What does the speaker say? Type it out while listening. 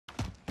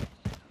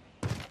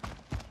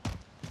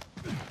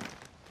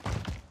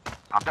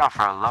I'm down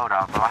for a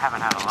loadout, bro. I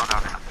haven't had a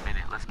loadout in a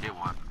minute. Let's get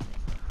one.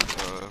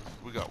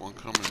 We got one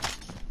coming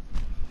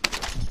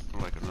in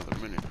like another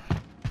minute.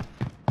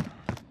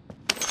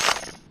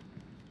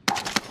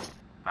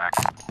 Back.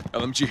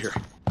 LMG here.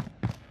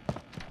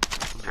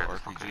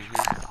 RPG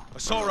here.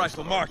 Assault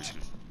rifle marked.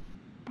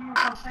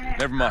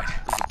 Never mind.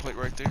 There's a plate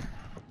right there.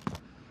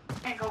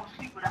 Can't go to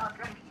sleep without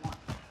drinking one.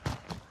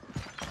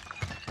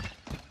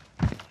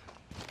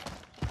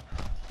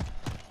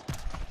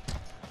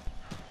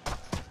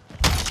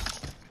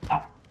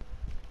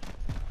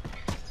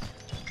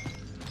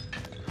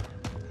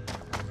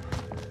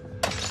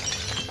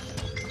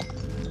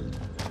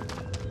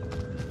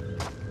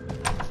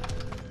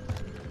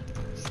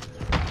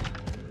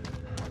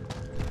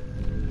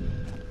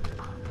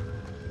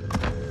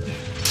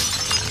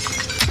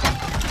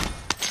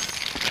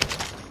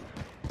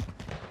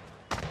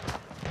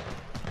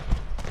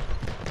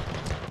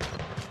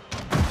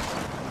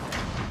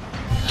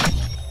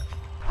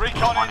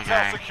 Recon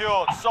intel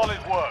secured. Solid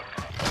work.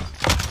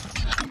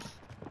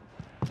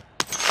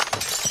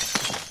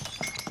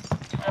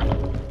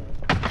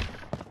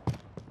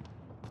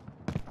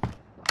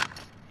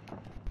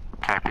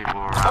 Okay,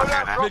 people around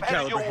here then. Drop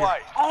headed your way.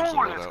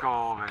 Oh, let's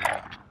go, man.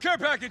 Care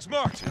package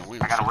marked. Yeah, we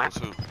I got a whip.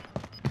 too.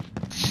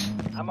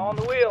 I'm on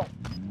the wheel.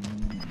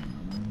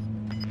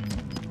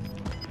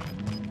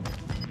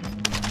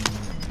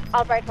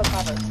 I'll rifle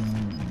cover.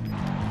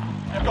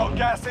 You've got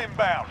gas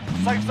inbound.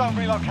 Safe zone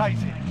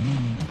relocated.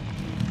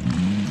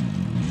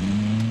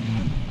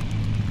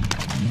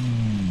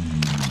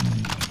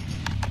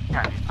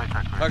 Yeah, these plates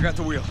right quick. I got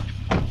the wheel.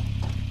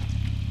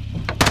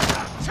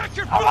 Check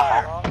your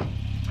fire!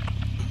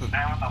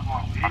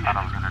 I thought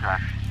I was gonna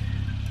drive.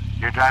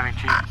 You're driving,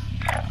 Chief.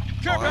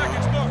 Care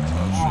package marked.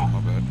 Oh shit, my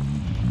bad.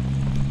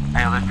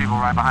 Hey, there's people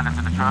right behind us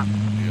in the truck.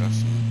 Yeah, I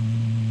see.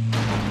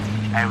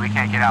 Hey, we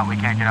can't get out. We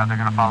can't get out. They're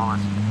gonna follow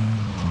us.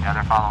 Yeah,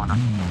 they're following us.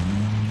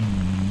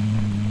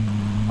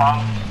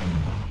 Follow.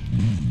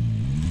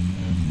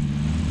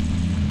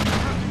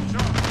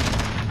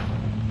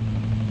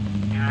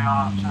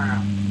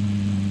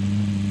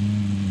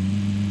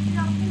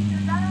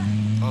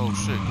 Oh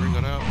shit, Green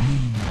got out.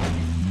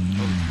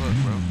 Holy fuck,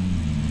 bro.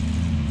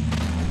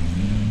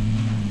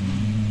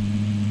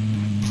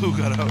 Blue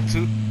got out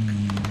too.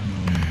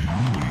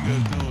 What are you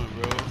guys doing,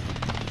 bro?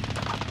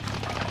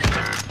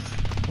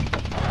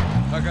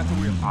 I got the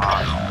wheel.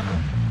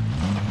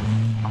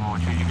 Come on,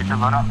 with you. You get your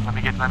load up. Let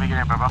me get in, bro.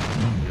 Yeah, load up.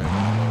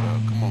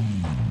 Come on.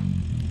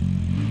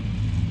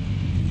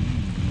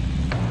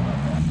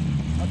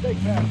 I'll take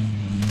that.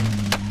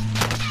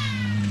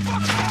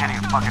 You can't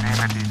even fucking aim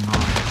at these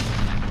fools.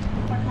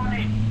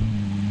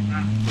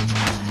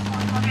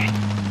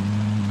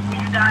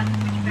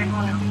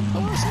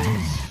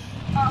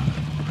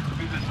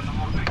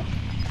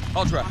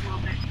 I'll drive.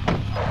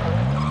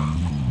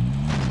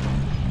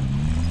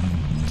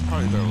 It's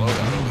probably their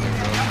loadout over there,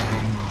 bro.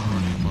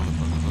 Run these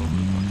motherfuckers over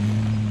if I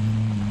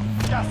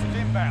can. Gas is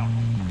inbound.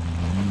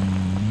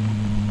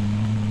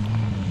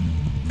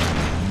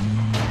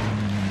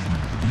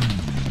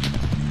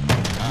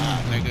 Ah,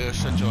 nigga,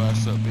 shut your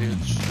ass up,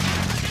 bitch.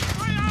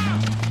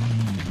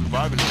 He's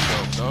reviving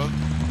himself, dog.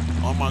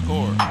 On my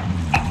core.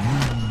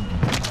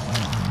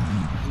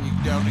 And you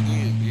down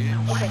again,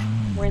 bitch. Okay,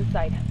 we're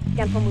inside.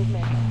 Scan for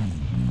movement.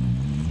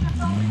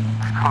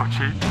 Oh,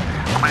 Chief.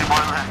 How many more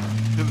left?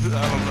 I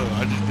don't know.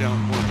 I just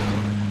downed one,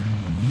 dog.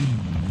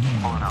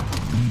 Pulling up.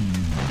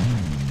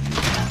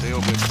 They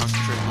over there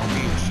concentrating on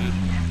me and shit.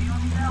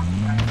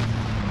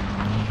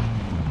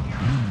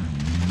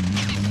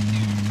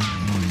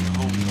 One of your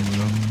homies over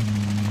there.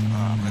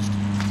 Ah, I messed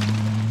him.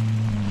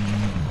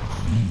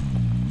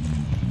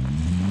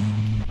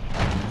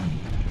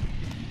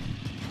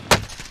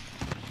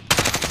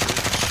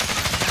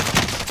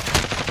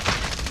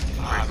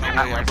 Ah,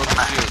 no way. I broke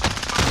his shield.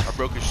 I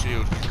broke his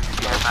shield. He's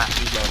low.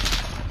 He's low.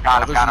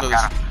 Got him, got him,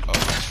 got him. Oh,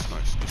 nice,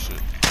 nice. Good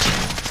shit.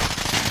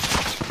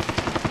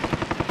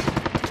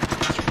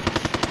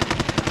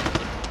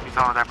 He's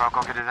over there, bro.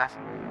 Go get his ass.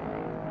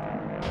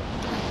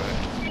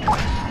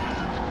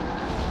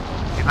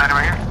 He's landing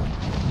right here.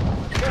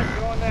 Good,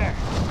 go in there.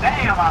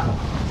 Damn!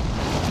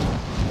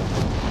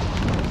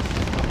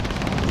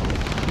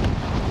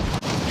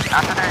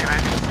 Not today,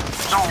 baby.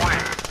 No way.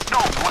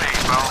 No way,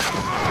 bro.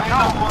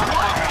 No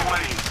fucking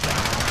way.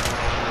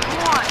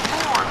 One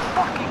more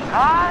fucking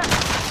god.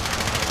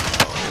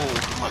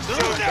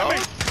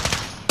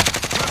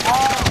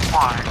 Oh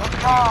my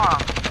god.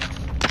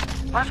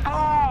 Let's go.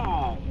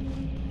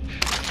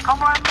 Come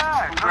right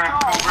back. Let's go.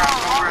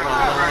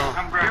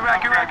 Come back.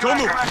 Get back. Don't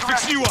move.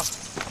 Fix you up.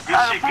 Good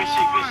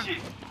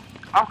shit.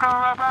 I'm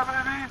coming right back,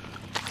 baby.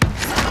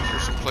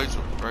 There's some plates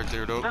right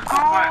there, though. Let's go.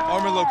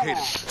 Armor located.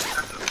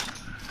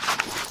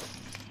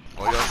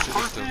 Oh, y'all shit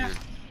is still here.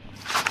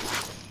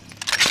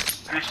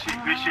 Good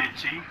shit,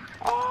 Chief.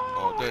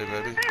 All day,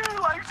 baby. You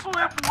like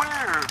slip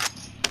where?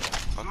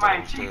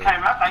 Man, Chief came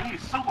out. I thought he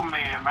was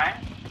Superman, man.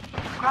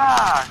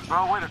 Gosh, bro,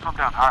 way to come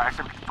down. Alright, I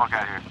said get the fuck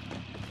out of here.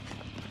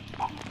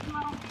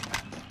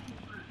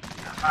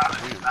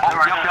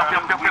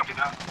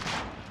 Yup.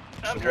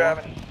 I'm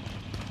driving.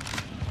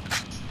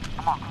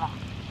 Come on, come on.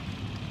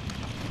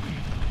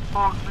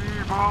 Fuck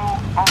me, bro.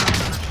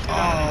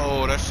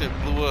 Oh, that shit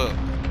blew up.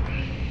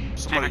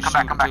 Somebody Come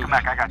shooting back, come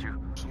back, I got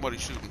you. Somebody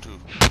shooting too.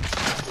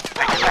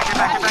 Get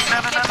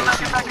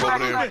back. Over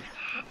there.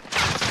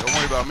 Don't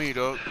worry about me,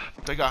 dog.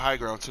 They got high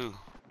ground too.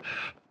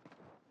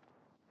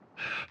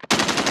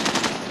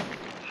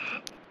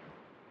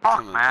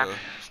 Fuck, man.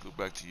 Let's go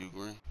back to you,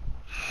 Green.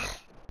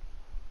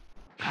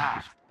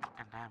 Gosh,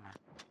 fucking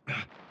damn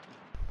it.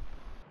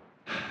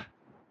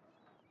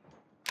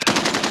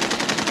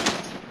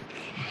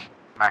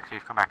 Back,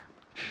 Chief, come back.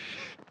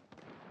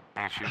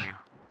 I ain't shooting you.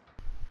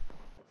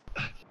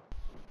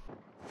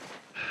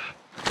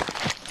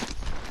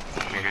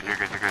 You're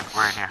good.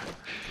 We're in here.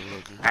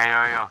 Hey,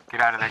 yo,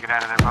 get out of there,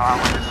 bro. I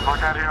want to get the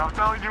fuck out of here. I'm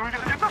telling you, we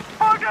gotta get the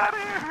fuck out of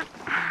here.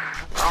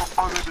 Don't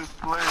fuck with this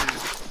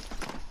place.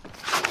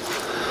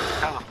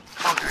 Tell him,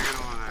 fuck, get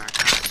over there.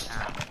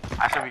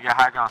 Yeah. I said we get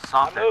high ground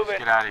something. Just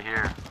get out of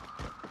here.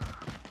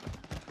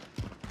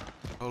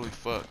 Holy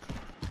fuck.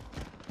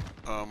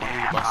 I need to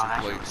Damn, buy bro, some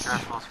that shit was plates.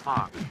 stressful as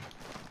fuck.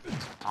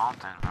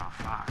 Something, bro,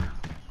 fuck.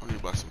 I need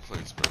to buy some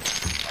plates, bro.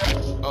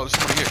 Oh, there's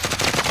somebody here.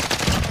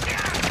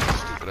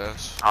 Stupid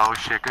ass. Oh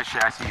shit, good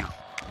shit, I see you.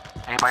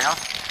 Anybody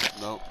else?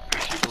 Nope.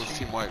 It was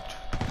team wiped.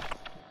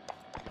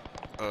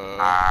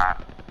 Alright,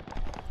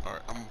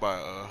 I'm gonna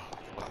buy,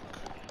 fuck.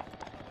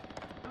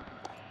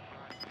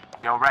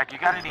 yo, Rack, you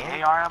got any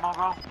AR ammo,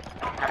 bro?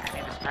 Got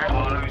any to spare?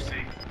 Oh, let me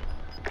see.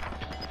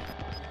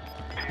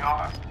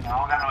 AR? No, I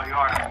don't got no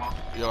AR anymore.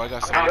 Yo, I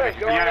got some. Okay,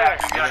 go there.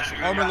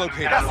 Armor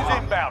located. Gas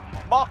is inbound.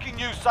 Marking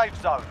new safe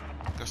zone.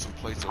 Got some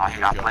plates Oh, over you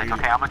here. got if y'all plates. need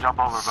Okay, it. I'm gonna jump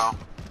over, bro.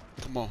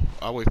 Come on,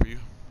 I'll wait for you.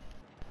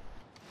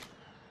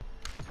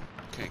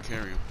 Can't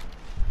carry them.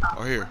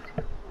 Oh, here.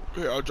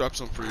 Here, I'll drop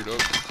some for you, though.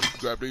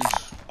 Grab these.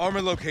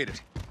 Armor located.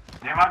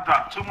 Damn, I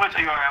dropped too much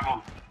AR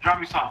ammo. Drop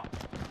me some.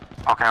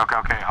 Okay.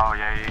 Oh,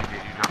 yeah, you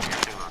dropped me a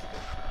shitload.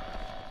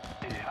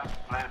 Yeah, I'm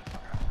playing.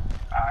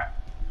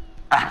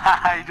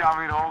 Alright. You dropped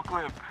me the whole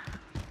clip.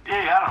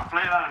 Yeah, I done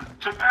played. I done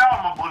took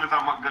all my bullets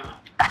out my gun.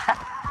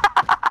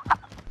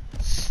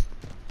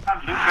 I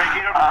look back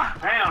here.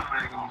 Damn,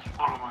 man, gonna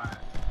follow my ass.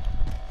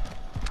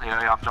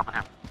 Yeah, I'm jumping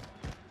him.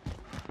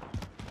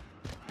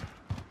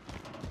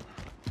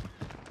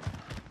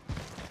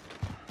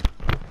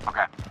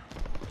 Okay.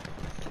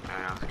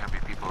 Yeah, there's gonna be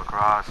people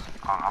across.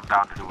 I'm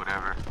down to do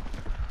whatever.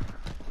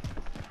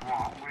 Come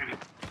on, I'm with it.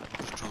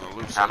 Just trying to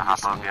loot Down to hop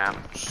something. up,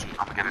 yeah. Shit.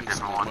 I'm gonna get a I need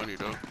some different more one. money,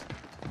 though.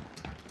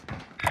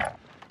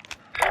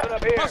 Moving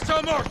up here.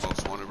 Hostile marked.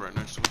 Most wanted right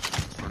next to us.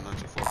 For not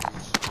too far from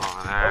us.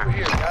 Over there. Over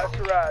here, got us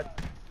a ride.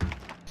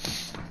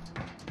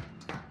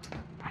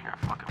 I hear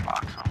a fucking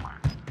box somewhere.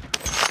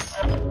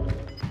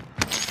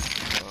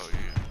 Oh,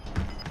 yeah.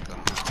 Got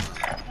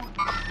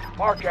him.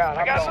 Mark out.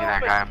 I got See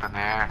that guy up in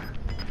there?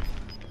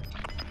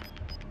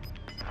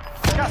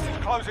 Gas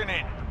is closing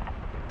in.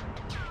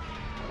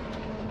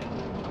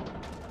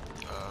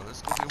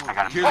 Let's go get one. I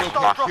got him. Here Hostiles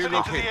located. dropping Here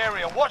into the located.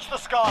 area. Watch the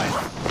skies.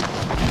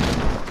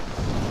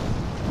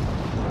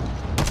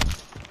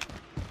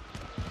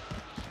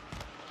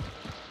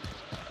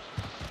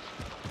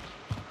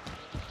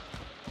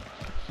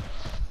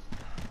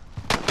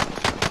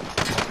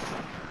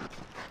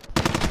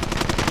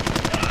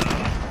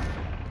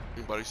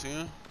 Anybody see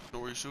him? Know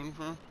where you're shooting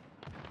from?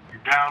 You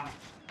down?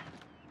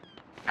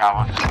 Got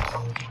one.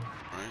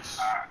 Nice.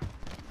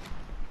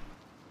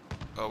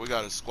 Oh, we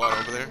got a squad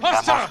over there.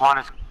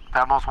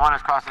 That most one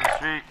is crossing the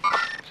street.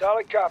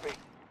 Solid copy.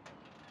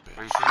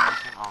 Where you seeing this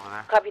thing over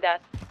there? Copy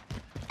that.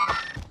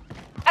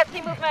 I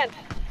see movement.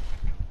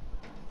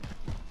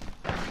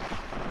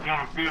 You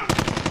on the field?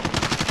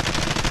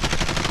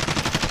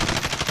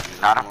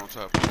 Got him. On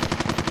top.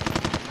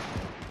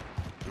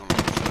 You on the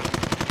other side.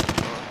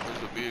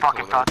 There's a vehicle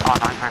Fucking there. thought. Oh,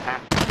 no, he's right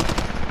there.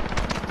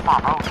 Come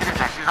on, bro. Get in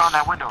there. He's on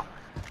that window.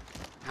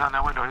 He's on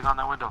that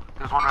window.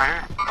 There's one right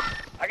here.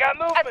 I got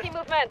I see movement.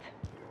 movement.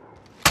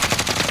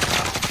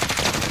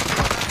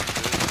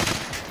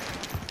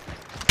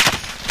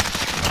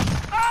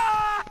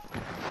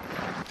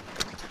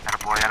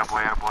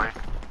 Attaboy.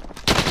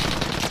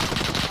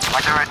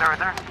 Right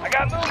there. I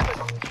got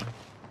movement.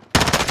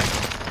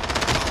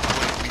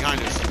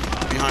 Behind us.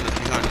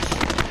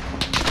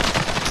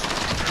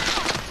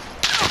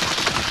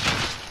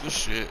 Good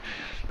shit.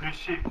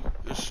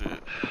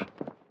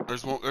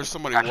 There's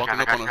somebody Got you walking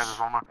guys, up on there's us.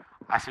 one more.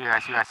 I see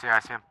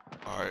him.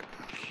 Alright.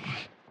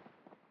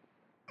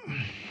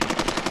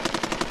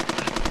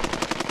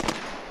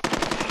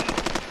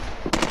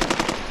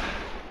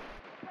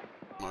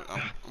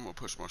 I'm gonna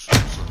push my shit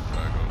so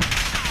I go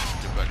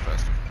get back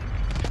faster.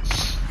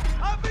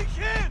 I've been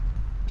hit.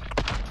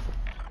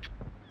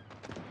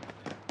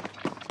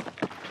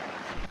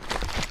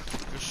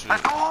 Good shit.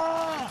 Let's go!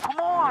 Come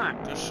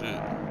on! Good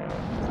shit.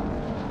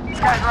 These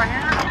guys right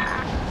here?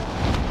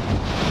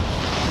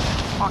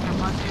 Fucking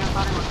pussy, I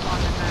thought he was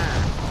fucking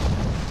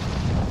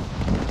there.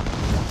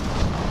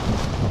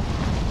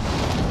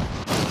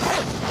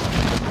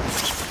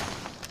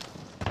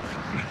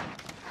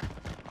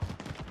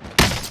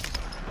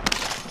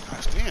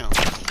 Gosh damn.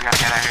 We gotta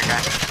get out of here,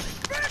 guys.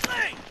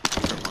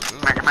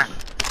 Come here, come here.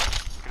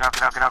 Get out,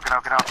 get out, get out, get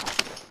out, get out.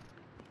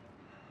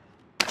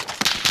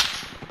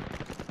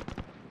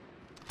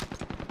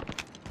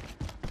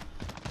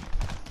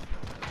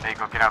 There you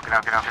go, get out, get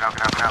out, get out, get out,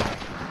 get out, get out.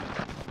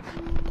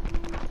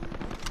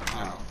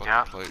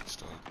 Yep. Plates,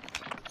 dog.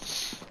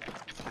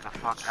 Get the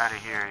fuck out of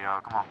here,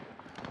 y'all. Come on.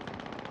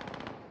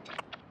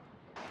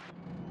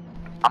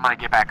 I'm gonna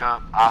get back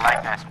up. I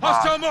like that spot.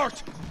 Hostile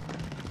marked.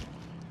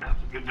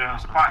 That's a good damn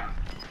spot.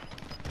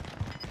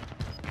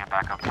 Get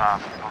back up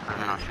top. Hopefully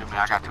they don't shoot me.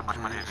 I got too much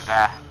money to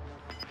die.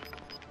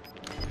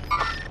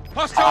 Oh,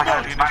 Hostile I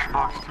got marked. munition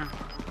box too.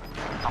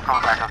 I'm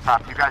coming back up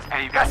top. You guys,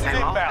 hey, you guys Gas is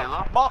stay low, stay low.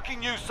 inbound. Marking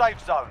new safe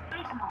zone.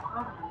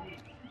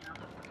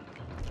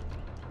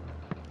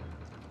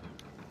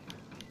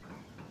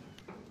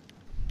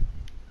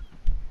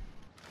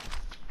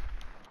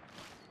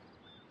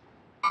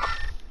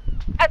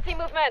 I see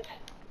movement.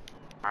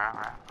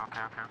 Alright.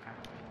 Okay.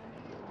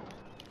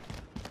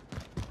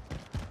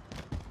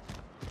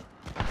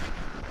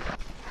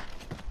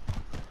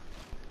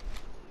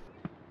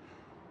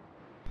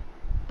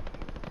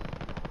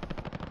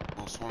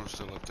 Oh, Swarm's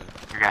still up there.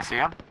 You guys see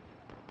him?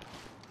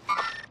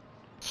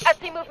 I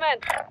see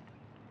movement.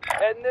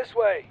 Heading this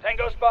way.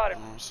 Tango spotted.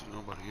 I don't see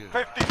nobody yet.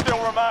 50 still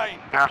remain.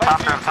 They're on top,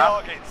 Plenty they're of on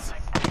top. targets.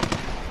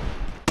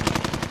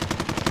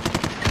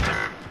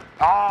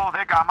 Oh,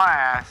 they got my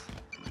ass.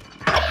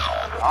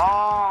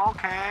 Oh,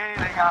 okay,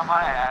 they got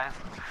my ass.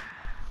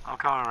 I'm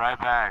coming right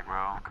back, bro.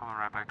 I'm coming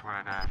right back to where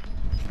I died.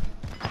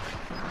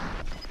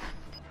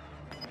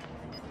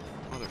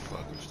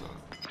 Motherfuckers, dog.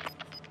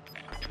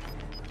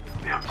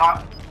 Yeah,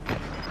 top.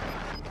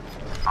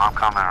 I'm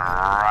coming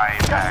right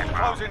Gas back, is bro.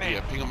 closing in.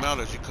 Yeah, ping them out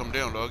as you come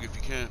down, dog, if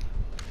you can.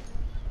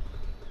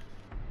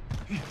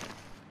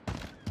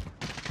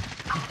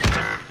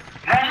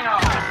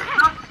 Damn!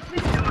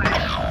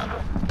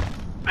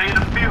 They in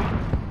the field.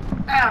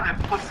 Damn, that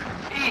pussy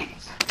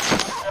eats.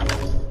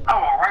 I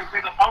walk right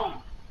back up on him.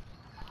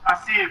 I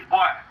see it, boy.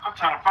 I'm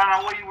trying to find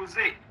out where he was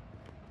at.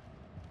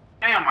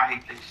 Damn, I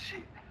hate that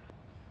shit.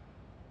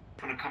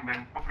 I'm gonna come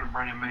back. I'm gonna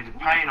bring that major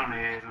pain on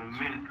their ass in a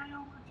minute.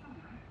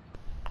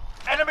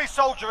 Enemy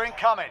soldier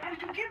incoming.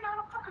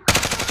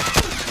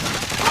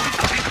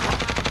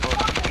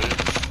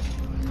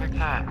 Take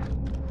that.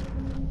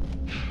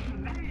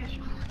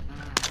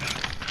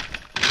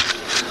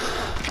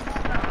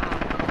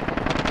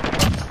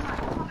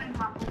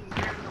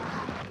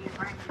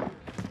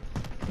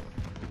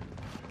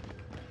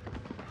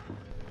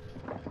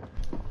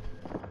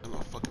 No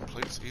fucking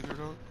plates either,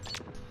 dog.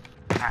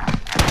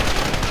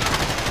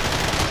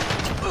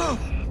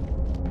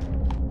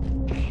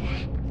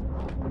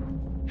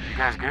 You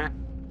guys good?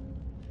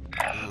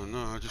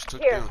 No, I just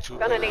took Here, down two.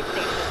 gun and aid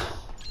station.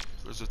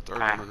 There's a third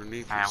Okay. one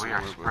underneath Man, me we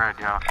are somewhere, spread,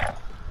 y'all.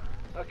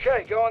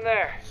 Okay, go in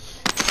there.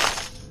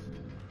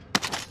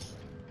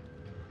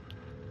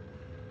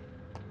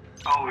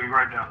 Oh, he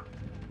right there.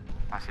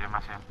 I see him.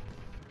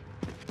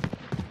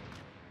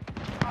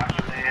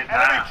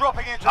 Enemy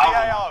dropping into the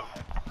AO.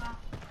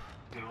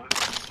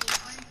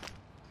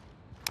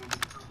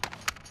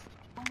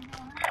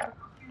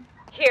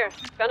 Here,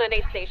 gun and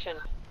aid station.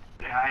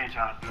 Yeah, I ain't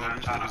trying to do but that.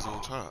 these niggas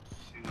on top.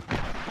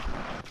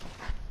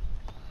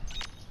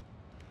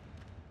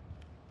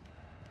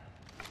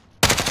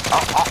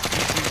 Oh, he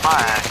sees my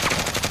ass.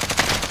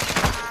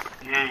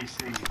 Yeah, you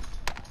see.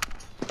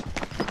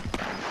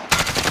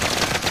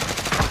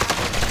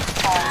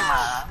 Oh,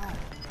 man.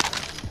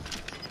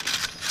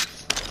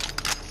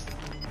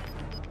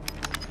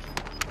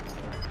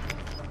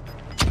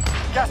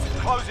 Gas is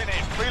closing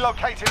in.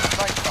 Relocating the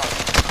safe zone.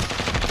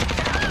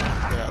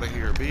 Get out of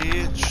here,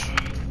 bitch.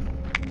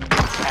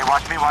 Hey,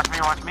 watch me.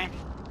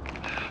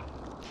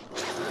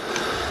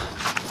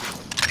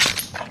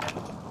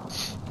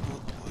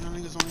 Y'all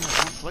niggas only have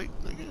one plate,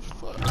 nigga.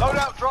 Fuck.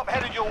 Loadout drop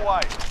headed your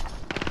way.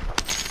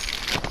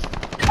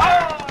 Oh!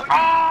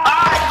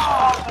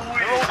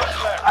 You're all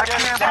that's left. I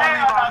can't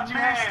believe I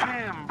missed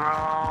him, bro.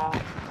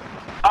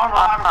 I don't know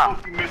how the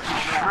fuck you missed him.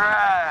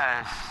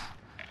 Trash.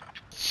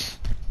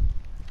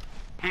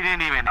 He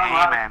didn't even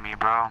aim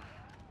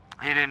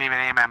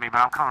at me,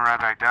 bro. I'm coming right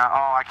back down.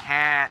 Oh, I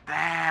can't.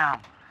 Damn.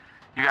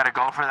 You gotta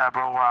go for that,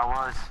 bro, where I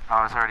was.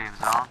 I was already in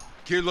zone.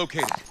 Gear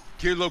located.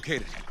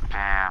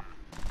 Damn.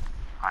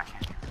 I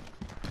can't do it.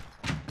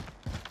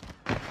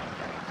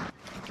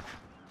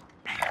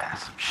 Yeah,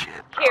 that's some shit,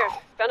 bro. Here,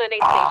 gun and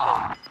aid station.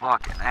 Oh,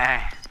 fucking A.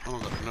 I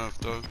don't got enough,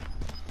 dog.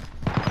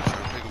 I'm trying to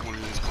pick up one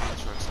of these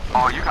contracts.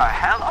 Oh, you got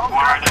hella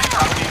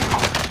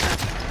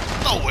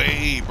No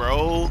way,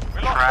 bro. We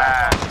lost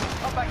trash. that one.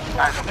 Come back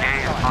That's stronger gay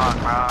next as time. fuck,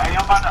 bro. Hey,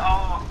 I'm about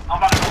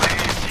to go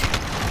ahead and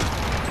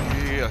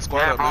cheat. Yeah, squad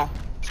Yeah, up, bro. man.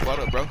 Squad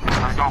up, bro.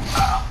 Let's go.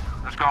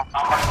 Let's go. I'm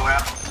about to go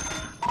out.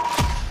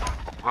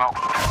 Well.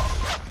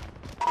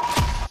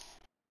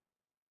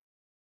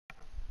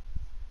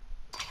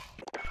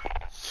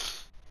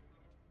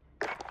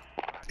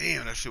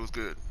 Damn, that shit was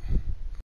good.